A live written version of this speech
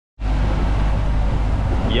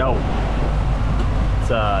Yo, it's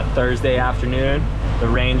a Thursday afternoon. The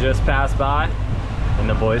rain just passed by and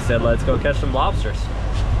the boys said, let's go catch some lobsters.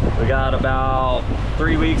 We got about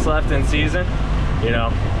 3 weeks left in season. You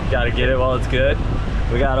know, gotta get it while it's good.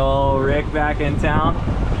 We got old Rick back in town.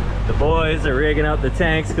 The boys are rigging up the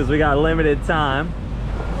tanks because we got limited time.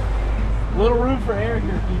 Little room for air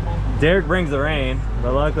here, people. Derek brings the rain,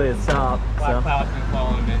 but luckily it stopped. Black cloud's been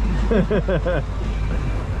following me.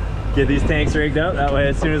 Get these tanks rigged up, that way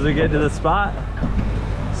as soon as we get to the spot,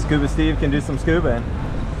 Scuba Steve can do some scuba.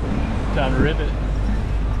 Time to rip it.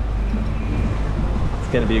 It's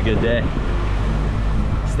gonna be a good day.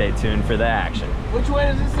 Stay tuned for the action. Which way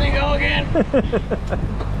does this thing go again?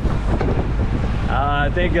 I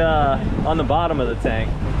think on the bottom of the tank.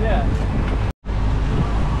 Yeah.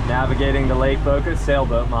 Navigating the Lake Focus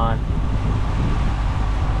sailboat mine.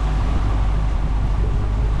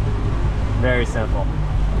 Very simple.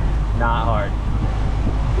 Not hard.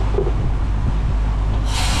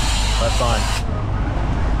 But fun.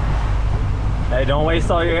 Hey, don't waste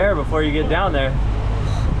all your air before you get down there.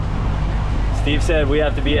 Steve said we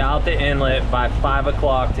have to be out the inlet by 5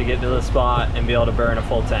 o'clock to get to the spot and be able to burn a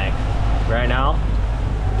full tank. Right now,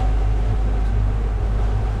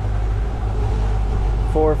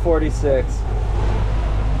 4:46.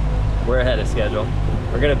 We're ahead of schedule.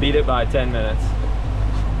 We're gonna beat it by 10 minutes.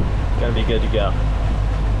 It's gonna be good to go.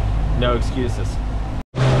 No excuses.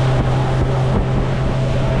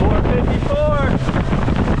 4:54.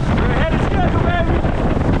 We're ahead of schedule, baby.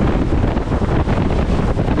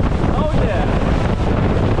 Oh yeah.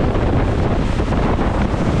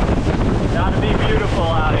 Gotta be beautiful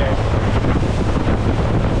out here.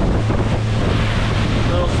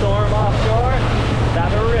 Little storm offshore.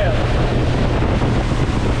 Have a rip.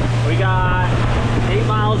 We got 8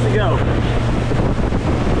 miles to go.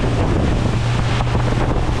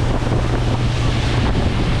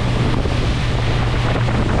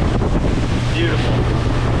 Beautiful.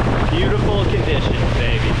 Beautiful conditions,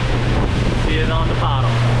 baby. See it on the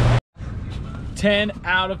bottom. 10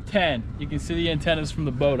 out of 10. You can see the antennas from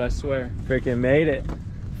the boat, I swear. Freaking made it.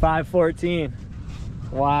 5:14.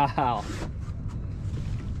 Wow.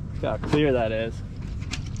 Look how clear that is.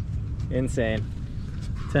 Insane.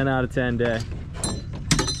 10 out of 10 day.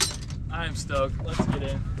 I am stoked. Let's get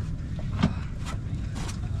in.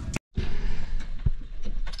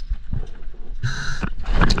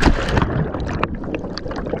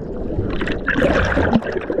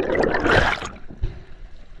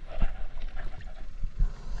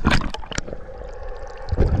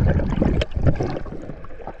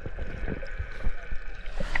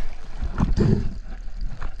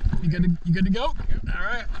 You good to go? All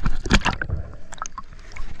right.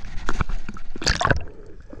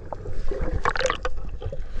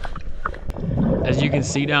 As you can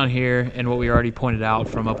see down here, and what we already pointed out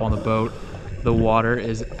from up on the boat, the water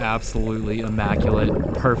is absolutely immaculate,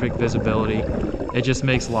 perfect visibility. It just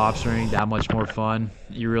makes lobstering that much more fun.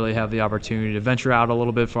 You really have the opportunity to venture out a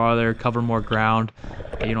little bit farther, cover more ground,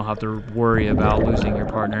 and you don't have to worry about losing your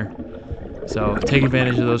partner. So take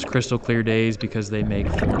advantage of those crystal clear days because they make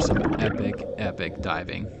for some epic, epic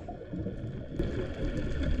diving.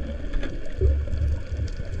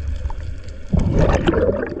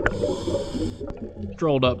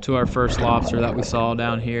 Strolled up to our first lobster that we saw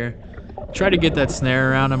down here. Tried to get that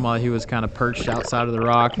snare around him while he was kind of perched outside of the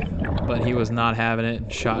rock, but he was not having it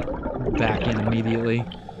and shot back in immediately.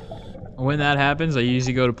 When that happens, I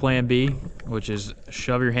usually go to plan B, which is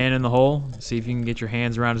shove your hand in the hole, see if you can get your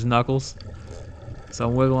hands around his knuckles. So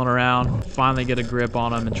I'm wiggling around, finally get a grip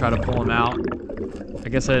on him and try to pull him out. I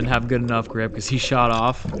guess I didn't have good enough grip because he shot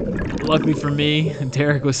off. Luckily for me,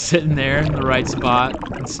 Derek was sitting there in the right spot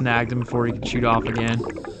and snagged him before he could shoot off again.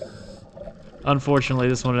 Unfortunately,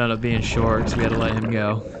 this one ended up being short, so we had to let him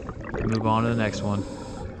go and move on to the next one.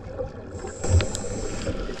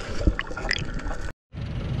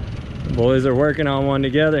 The boys are working on one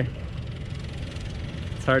together.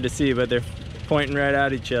 It's hard to see, but they're pointing right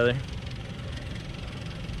at each other.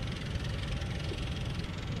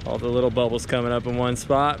 All the little bubbles coming up in one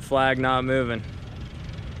spot, flag not moving.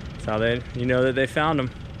 That's how you know that they found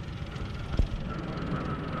them.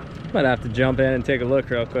 Might have to jump in and take a look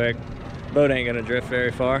real quick. Boat ain't gonna drift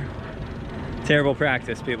very far. Terrible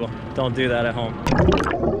practice, people. Don't do that at home.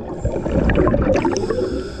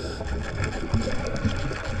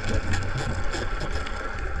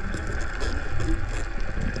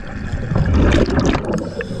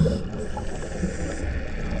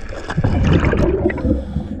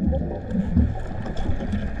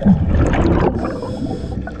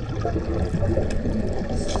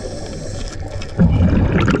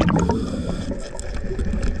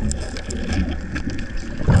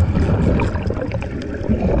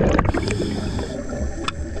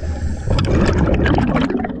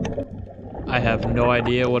 no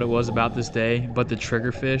idea what it was about this day, but the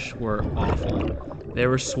triggerfish were awful. They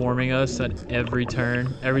were swarming us at every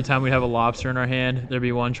turn. Every time we'd have a lobster in our hand, there'd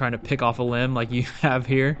be one trying to pick off a limb like you have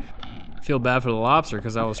here. I feel bad for the lobster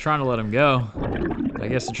because I was trying to let him go. But I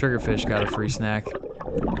guess the triggerfish got a free snack.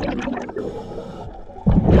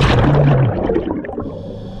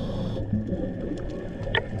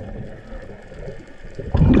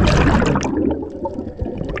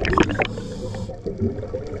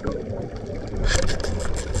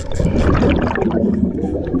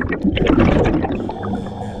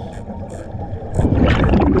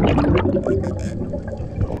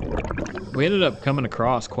 We ended up coming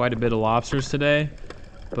across quite a bit of lobsters today,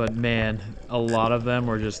 but man, a lot of them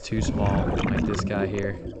were just too small, like this guy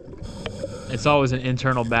here. It's always an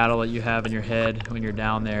internal battle that you have in your head when you're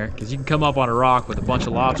down there, because you can come up on a rock with a bunch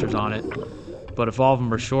of lobsters on it, but if all of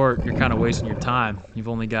them are short, you're kind of wasting your time. You've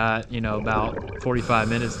only got, you know, about 45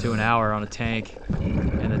 minutes to an hour on a tank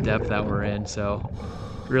and the depth that we're in, so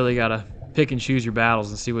really got to pick and choose your battles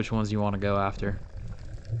and see which ones you want to go after.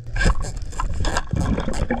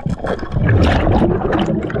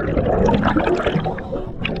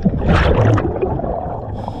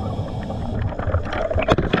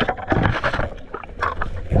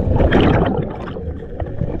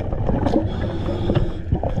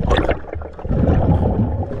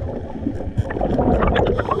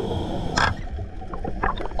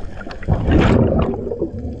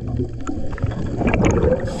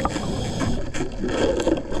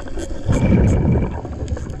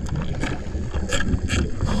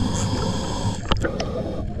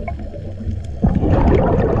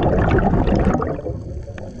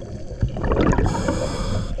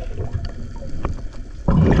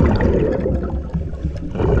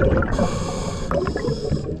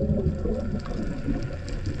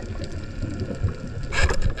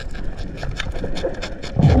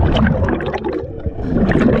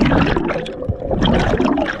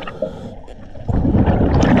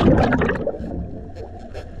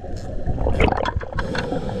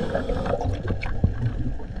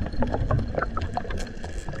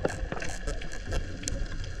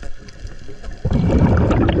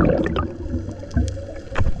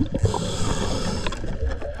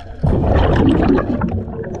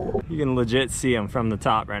 You can legit see them from the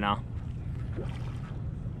top right now.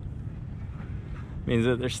 Means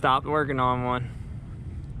that they're stopped working on one.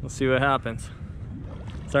 We'll see what happens.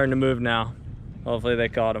 Starting to move now. Hopefully they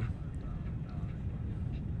caught him.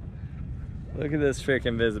 Look at this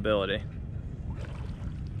freaking visibility.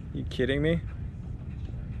 You kidding me?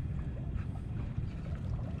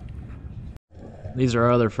 These are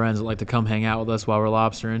our other friends that like to come hang out with us while we're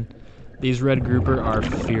lobstering. These red grouper are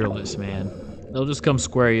fearless, man. They'll just come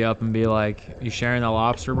square you up and be like, "You sharing that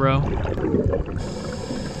lobster, bro?"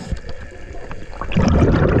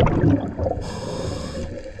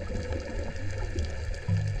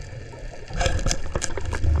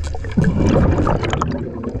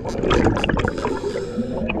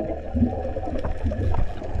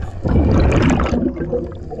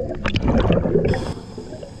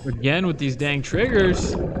 Again with these dang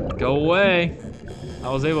triggers. Go away. I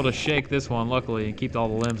was able to shake this one, luckily, and keep all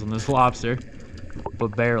the limbs on this lobster,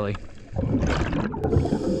 but barely.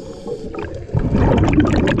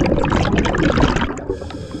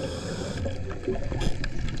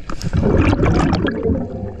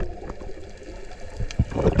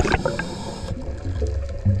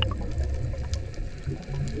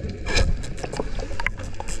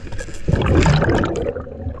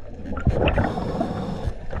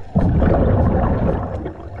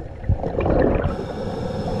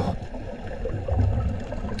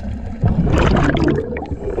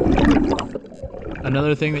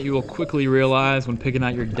 Another thing that you will quickly realize when picking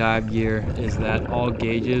out your dive gear is that all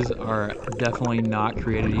gauges are definitely not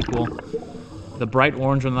created equal. The bright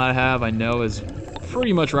orange one that I have, I know, is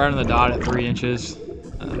pretty much right on the dot at 3 inches,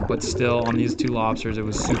 but still on these two lobsters it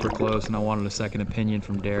was super close and I wanted a second opinion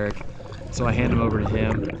from Derek, so I hand them over to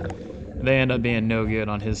him. They end up being no good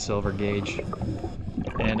on his silver gauge.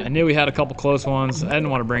 And I knew we had a couple close ones. I didn't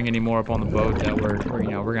want to bring any more up on the boat that we're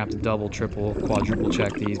gonna have to double, triple, quadruple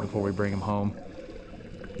check these before we bring them home.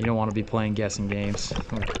 You don't want to be playing guessing games.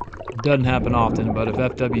 It doesn't happen often, but if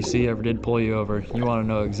FWC ever did pull you over, you want to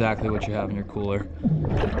know exactly what you have in your cooler.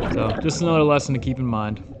 So just another lesson to keep in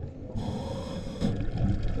mind.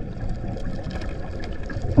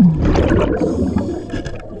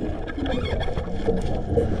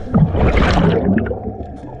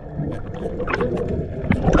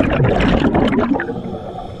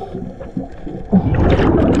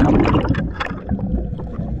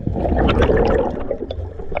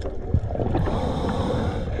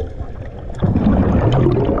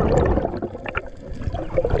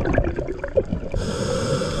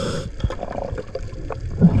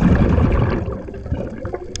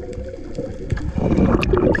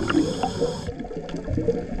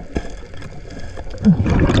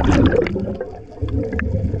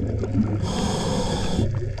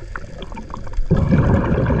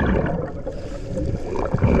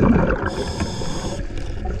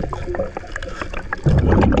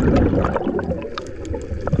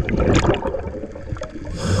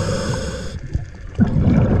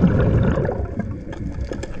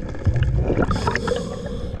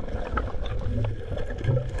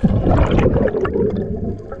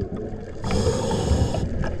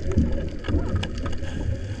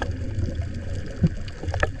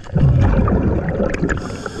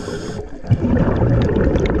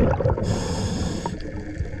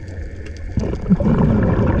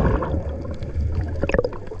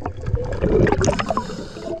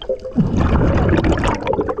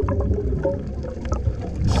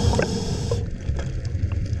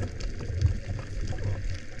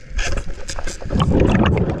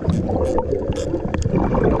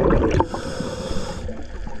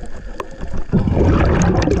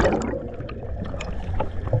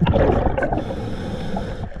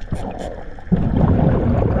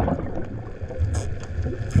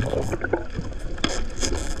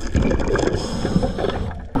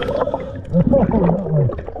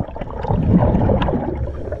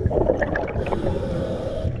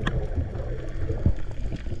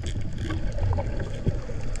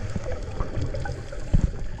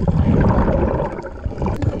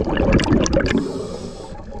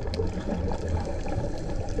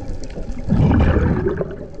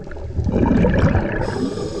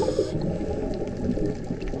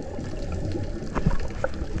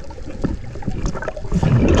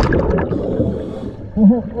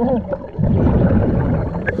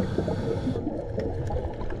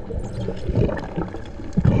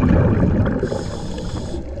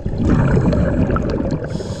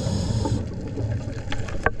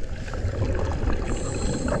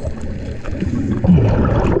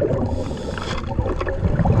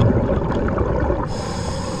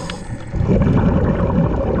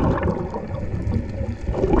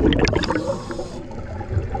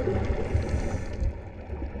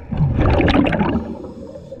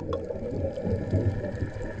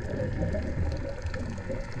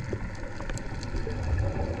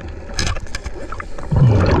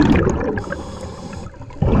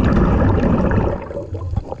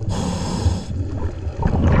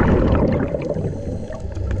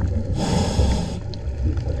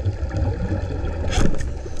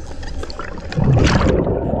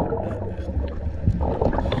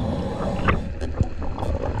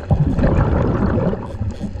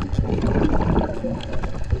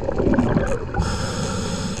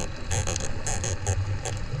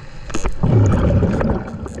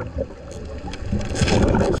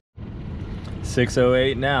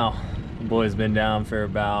 .608 now. The boy's been down for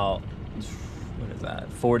about, what is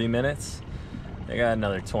that, 40 minutes? They got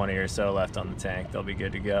another 20 or so left on the tank. They'll be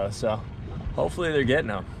good to go. So hopefully they're getting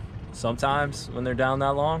them. Sometimes when they're down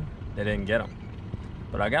that long, they didn't get them.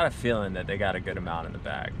 But I got a feeling that they got a good amount in the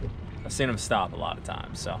bag. I've seen them stop a lot of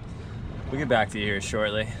times. So we'll get back to you here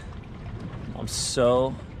shortly. I'm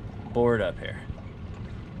so bored up here.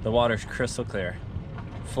 The water's crystal clear,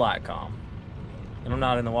 flat calm, and I'm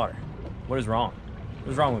not in the water. What is wrong?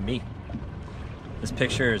 What is wrong with me? This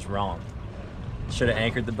picture is wrong. Should have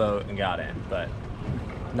anchored the boat and got in, but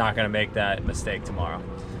not gonna make that mistake tomorrow.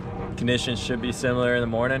 Conditions should be similar in the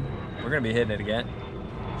morning. We're gonna be hitting it again.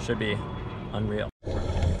 Should be unreal.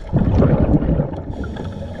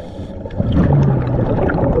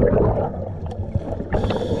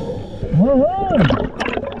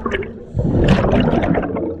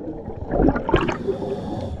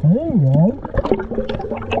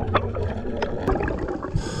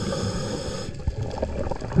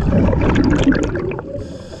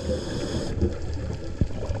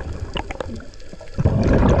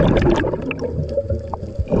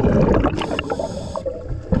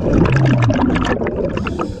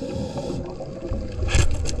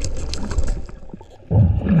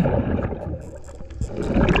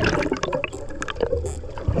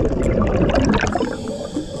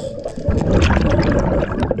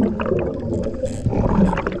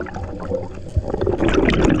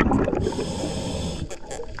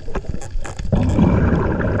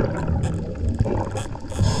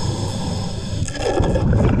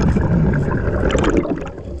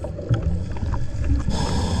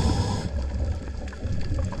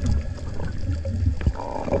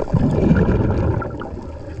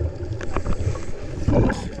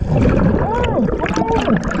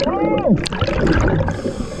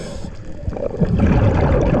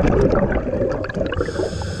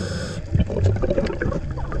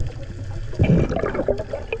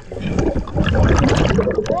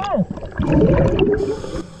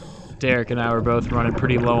 Derek and I were both running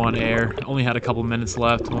pretty low on air. Only had a couple minutes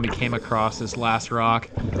left when we came across this last rock.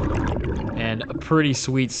 And a pretty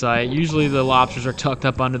sweet sight. Usually the lobsters are tucked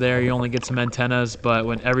up under there. You only get some antennas, but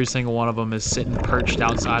when every single one of them is sitting perched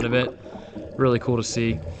outside of it, really cool to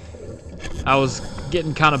see. I was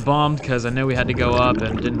getting kind of bummed because I knew we had to go up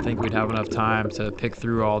and didn't think we'd have enough time to pick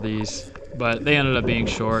through all these. But they ended up being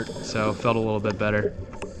short, so felt a little bit better.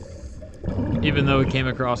 Even though we came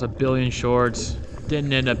across a billion shorts,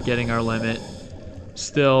 didn't end up getting our limit.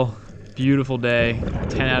 Still, beautiful day,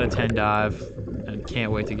 10 out of 10 dive, and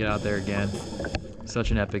can't wait to get out there again. Such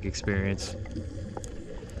an epic experience.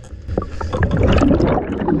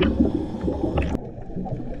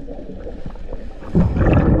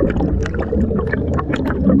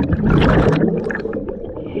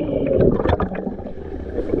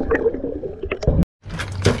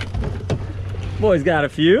 Boy's got a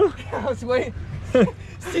few. I was waiting.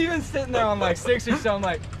 Steven's sitting there on like 6 or so. I'm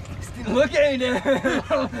like, look at me, Dad.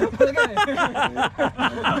 Look at me.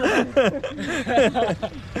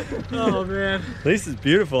 Oh man. At least it's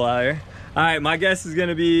beautiful out here. All right, my guess is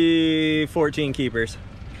gonna be 14 keepers.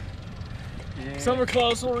 Yeah. Some are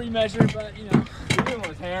close, we'll remeasure, but you know. Steven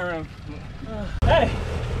was harem. Hey,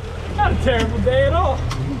 not a terrible day at all.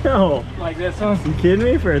 No. Like this one. You kidding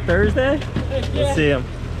me for a Thursday? Heck yeah. Let's see him.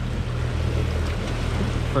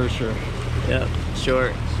 For sure. Yep,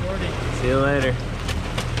 short. Shorty. See you later.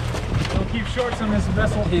 We'll keep shorts on this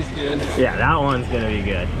vessel. He's good. Yeah, that one's gonna be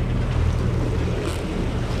good.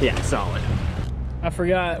 Yeah, solid. I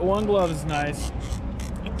forgot, 1 glove is nice.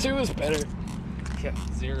 2 is better. Yeah,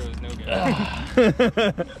 0 is no good.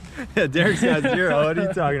 Yeah, Derek's got 0. What are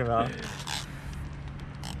you talking about?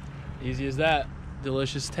 Easy as that.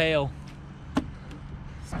 Delicious tail.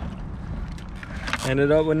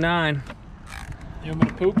 Ended up with 9. You want me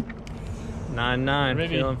to poop? 9-9.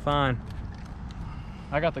 Maybe. Feeling fine.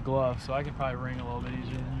 I got the glove, so I can probably ring a little bit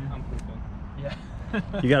easier than you. I'm pooping. Yeah.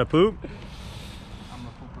 You got to poop? I'm a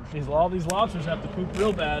pooper. All these lobsters have to poop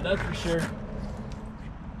real bad, that's for sure.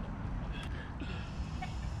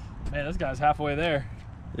 Man, this guy's halfway there.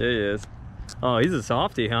 Yeah, he is. Oh, he's a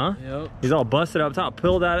softie, huh? Yep. He's all busted up top.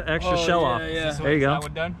 Peel that extra shell off. Yeah. There you go. That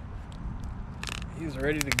one done? He was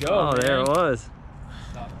ready to go. Oh, there it was.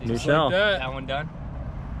 New Just shell. Like that. That one done?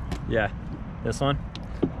 Yeah. This one?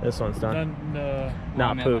 This one's done. Done,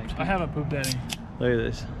 Not pooped. I haven't pooped any. Look at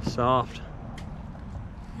this. Soft.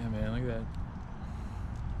 Yeah, man, look at that.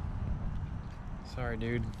 Sorry,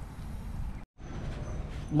 dude.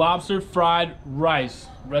 Lobster fried rice.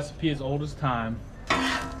 Recipe as old as time.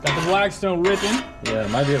 Got the Blackstone ripping. Yeah,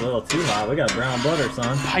 it might be a little too hot. We got brown butter,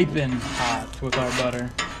 son. Piping hot with our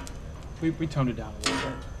butter. We toned it down a little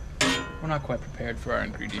bit. We're not quite prepared for our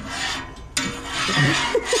ingredients.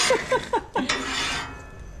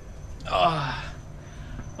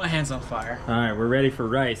 My hand's on fire. All right, we're ready for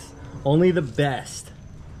rice. Only the best.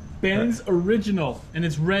 Ben's original, and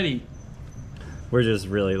it's ready. We're just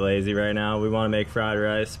really lazy right now. We want to make fried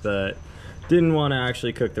rice, but didn't want to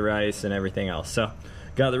actually cook the rice and everything else. So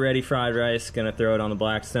got the ready fried rice. Gonna throw it on the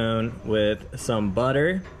Blackstone with some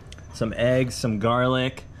butter, some eggs, some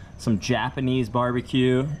garlic, some Japanese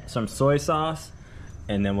barbecue, some soy sauce,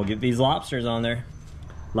 and then we'll get these lobsters on there.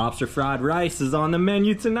 Lobster fried rice is on the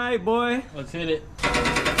menu tonight, boy. Let's hit it.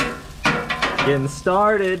 Getting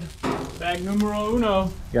started. Bag numero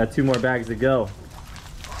uno. Got 2 more bags to go.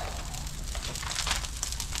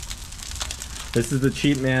 This is the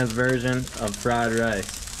cheap man's version of fried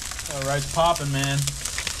rice. Rice popping, man.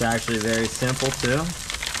 It's actually very simple too.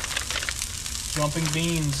 Jumping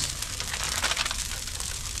beans.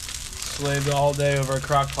 Slaved all day over a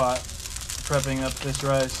crock pot, prepping up this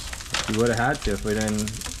rice. You would have had to if we didn't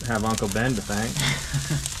have Uncle Ben to thank.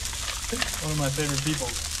 One of my favorite people.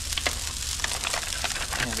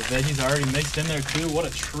 Oh, the veggies are already mixed in there too. What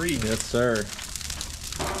a treat. Yes, sir.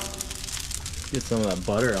 Get some of that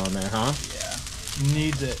butter on there, huh? Yeah.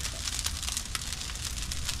 Needs it.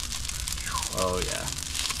 Oh, yeah.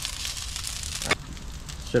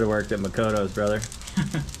 Should have worked at Makoto's, brother.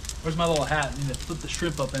 Where's my little hat? I need to flip the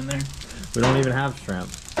shrimp up in there. We don't even have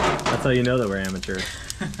shrimp. That's how you know that we're amateurs.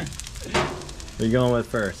 What are you going with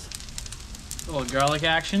first? A little garlic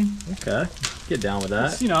action. Okay. Get down with that.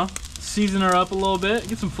 Let's, you know, season her up a little bit.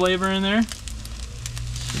 Get some flavor in there.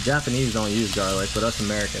 The Japanese don't use garlic, but us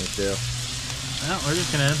Americans do. Well, we're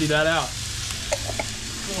just gonna empty that out.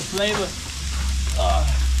 Little flavor.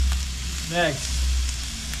 Next,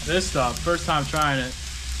 this stuff. First time trying it.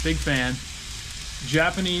 Big fan.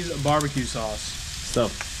 Japanese barbecue sauce.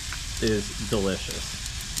 Stuff is delicious.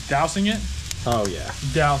 Dousing it? Oh yeah.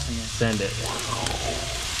 Dousing it. Send it.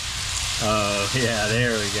 Oh yeah,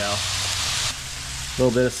 there we go. A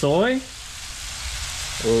little bit of soy.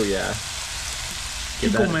 Oh yeah.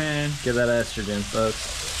 Get Equal, that, man. Get that estrogen, folks.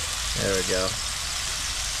 There we go.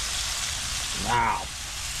 Wow.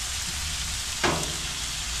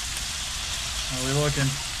 How we looking?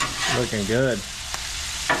 Looking good.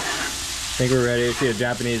 Think we're ready to see a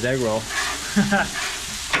Japanese egg roll.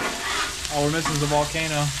 All we're missing is the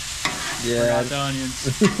volcano. Yeah. Forgot the onions.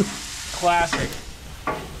 Classic.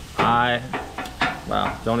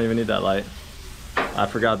 Wow, don't even need that light. I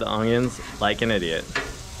forgot the onions like an idiot.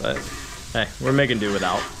 But hey, we're making do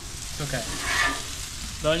without. It's okay.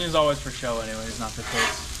 The onion's always for show anyways, not for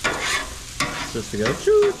taste. Just to go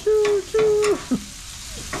choo choo choo.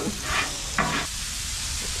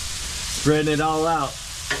 Spreading it all out.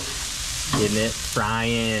 Getting it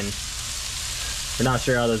frying. We're not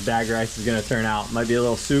sure how this bag rice is gonna turn out. Might be a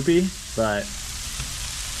little soupy, but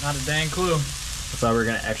Not a dang clue. That's why we're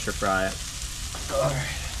gonna extra fry it. All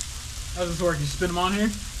right. How's this work? You spin them on here?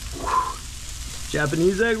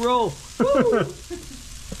 Japanese egg roll. What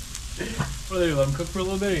do they do? Let them cook for a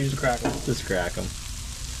little bit, or you just crack them? Just crack them.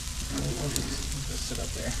 We'll just sit up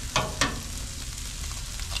there.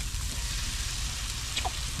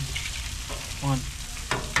 One.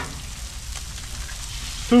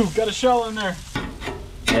 Ooh, got a shell in there.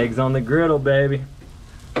 Eggs on the griddle, baby.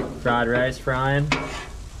 Fried rice frying.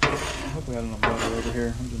 I hope we got enough butter over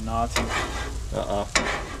here. I'm just Nazi. Uh-oh.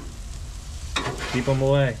 Keep them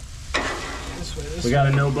away. This way, this We got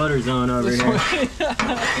a no butter zone over this here. way.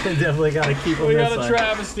 Definitely gotta keep them We this got a way.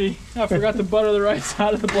 travesty. I forgot to butter the right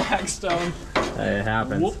side of the Blackstone. Hey, it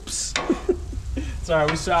happens. Whoops. It's alright,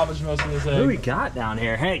 we salvaged most of this egg. What do we got down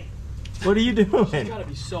here? Hey, what are you doing? It's gotta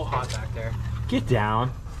be so hot back there. Get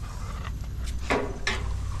down.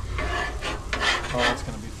 Oh, that's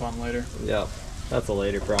gonna be fun later. Yep, that's a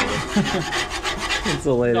later problem. It's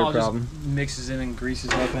a later problem. Just mixes in and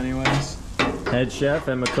greases up anyways. Head chef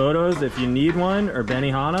at Makoto's, if you need one, or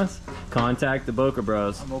Benihana's, contact the Boca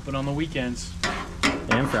Bros. I'm open on the weekends.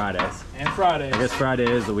 And Fridays. And Fridays. I guess Friday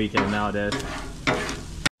is the weekend nowadays.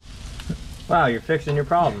 Wow, you're fixing your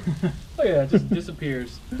problem. Look at that, it just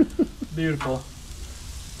disappears. Beautiful.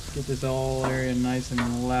 Let's get this whole area nice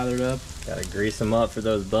and lathered up. Gotta grease them up for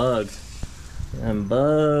those bugs. Them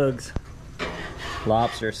bugs.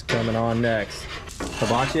 Lobster's coming on next.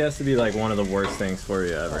 Hibachi has to be like one of the worst things for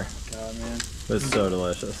you ever. Oh, God, man. It's so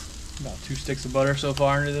delicious. About 2 sticks of butter so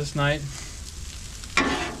far into this night.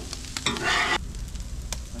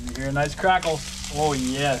 Let me hear a nice crackle. Oh,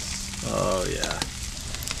 yes. Oh yeah.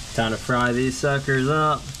 Time to fry these suckers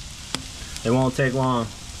up. It won't take long.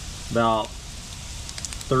 About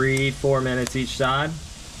 3-4 minutes each side.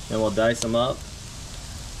 Then we'll dice them up.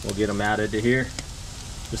 We'll get them added to here.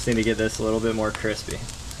 Just need to get this a little bit more crispy.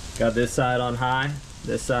 Got this side on high,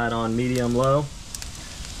 this side on medium low.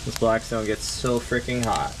 This Blackstone gets so freaking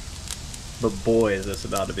hot. But boy, is this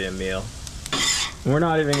about to be a meal. And we're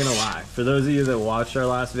not even gonna lie. For those of you that watched our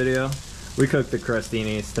last video, we cooked the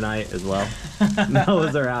crostinis tonight as well. That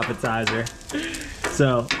was our appetizer.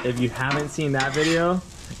 So if you haven't seen that video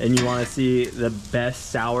and you want to see the best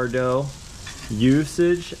sourdough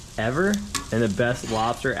usage ever and the best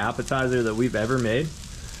lobster appetizer that we've ever made,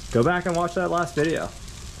 go back and watch that last video.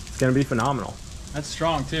 It's gonna be phenomenal. That's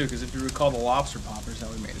strong too, because if you recall the lobster poppers that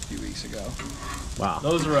we made a few weeks ago, Wow,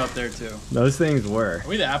 those were up there too. those things were. Are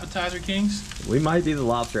we the appetizer kings? We might be the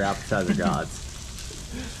lobster appetizer gods.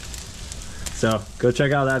 So go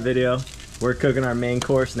check out that video. We're cooking our main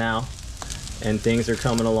course now and things are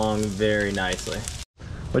coming along very nicely.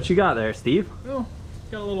 What you got there, Steve? Oh,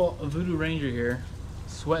 got a little Voodoo Ranger here,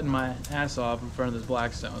 sweating my ass off in front of this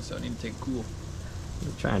Blackstone, so I need to take a cool,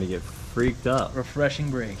 We're trying to get freaked up.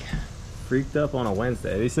 refreshing break. Freaked up on a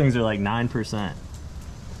Wednesday. These things are like 9%.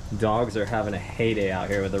 Dogs are having a heyday out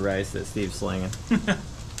here with the rice that Steve's slinging.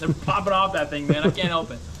 They're popping off that thing, man. I can't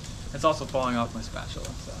help it. It's also falling off my spatula,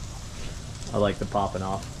 so. I like the popping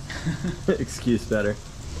off. Excuse better.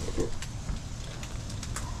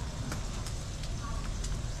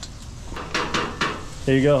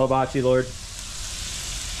 Here you go, Hibachi Lord. I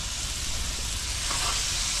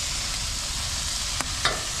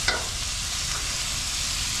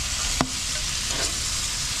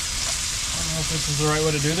don't know if this is the right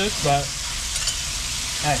way to do this, but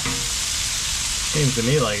hey. Seems to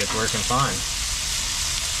me like it's working fine.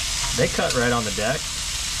 They cut right on the deck.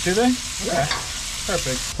 Do they? Okay.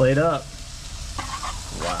 Perfect. Plate up.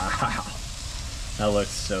 Wow. That looks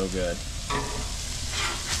so good.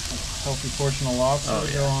 Healthy portion of lobster Oh,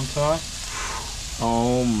 to yeah. go on top.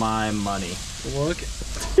 Oh my money. Look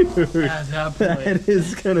Dude, at that plate. that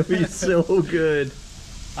is gonna be so good.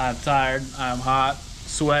 I'm tired, I'm hot,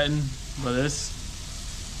 sweating, but this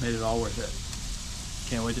made it all worth it.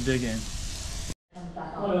 Can't wait to dig in.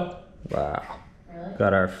 Wow.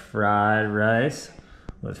 Got our fried rice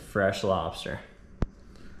with fresh lobster.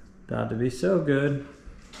 About to be so good.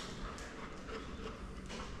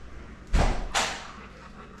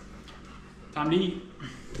 Time to eat.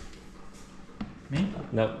 Me?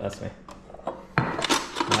 Nope, that's me.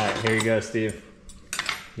 Alright, here you go, Steve.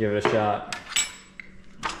 Give it a shot.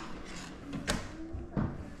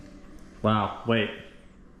 Wow, wait.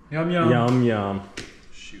 Yum yum. Yum, yum.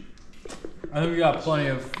 Shoot. I think we got plenty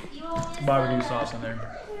of barbecue sauce in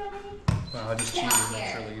there. Wow, this cheese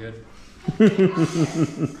looks really good.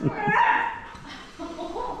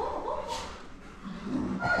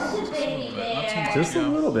 Just a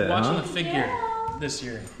little bit, Watching huh? the figure this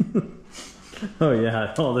year. Oh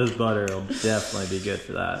yeah, all this butter will definitely be good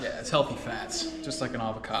for that. Yeah, it's healthy fats, just like an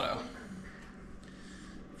avocado.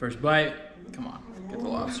 First bite. Come on, get the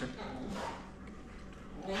lobster.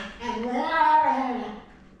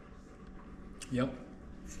 Yep.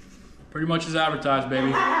 Pretty much as advertised, baby.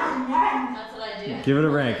 That's what I do. Give it a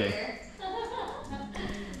ranking.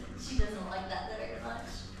 She doesn't like that very much.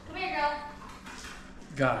 Come here, girl.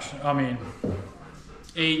 Gosh, I mean,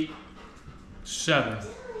 8, 7.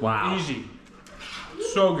 Wow. Easy.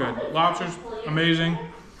 So good. Lobster's amazing.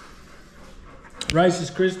 Rice is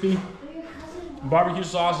crispy. Barbecue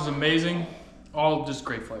sauce is amazing. All just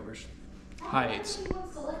great flavors. High 8s.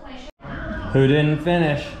 Who didn't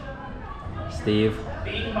finish? Steve.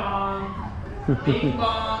 Bing bong. Bing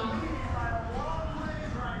bong.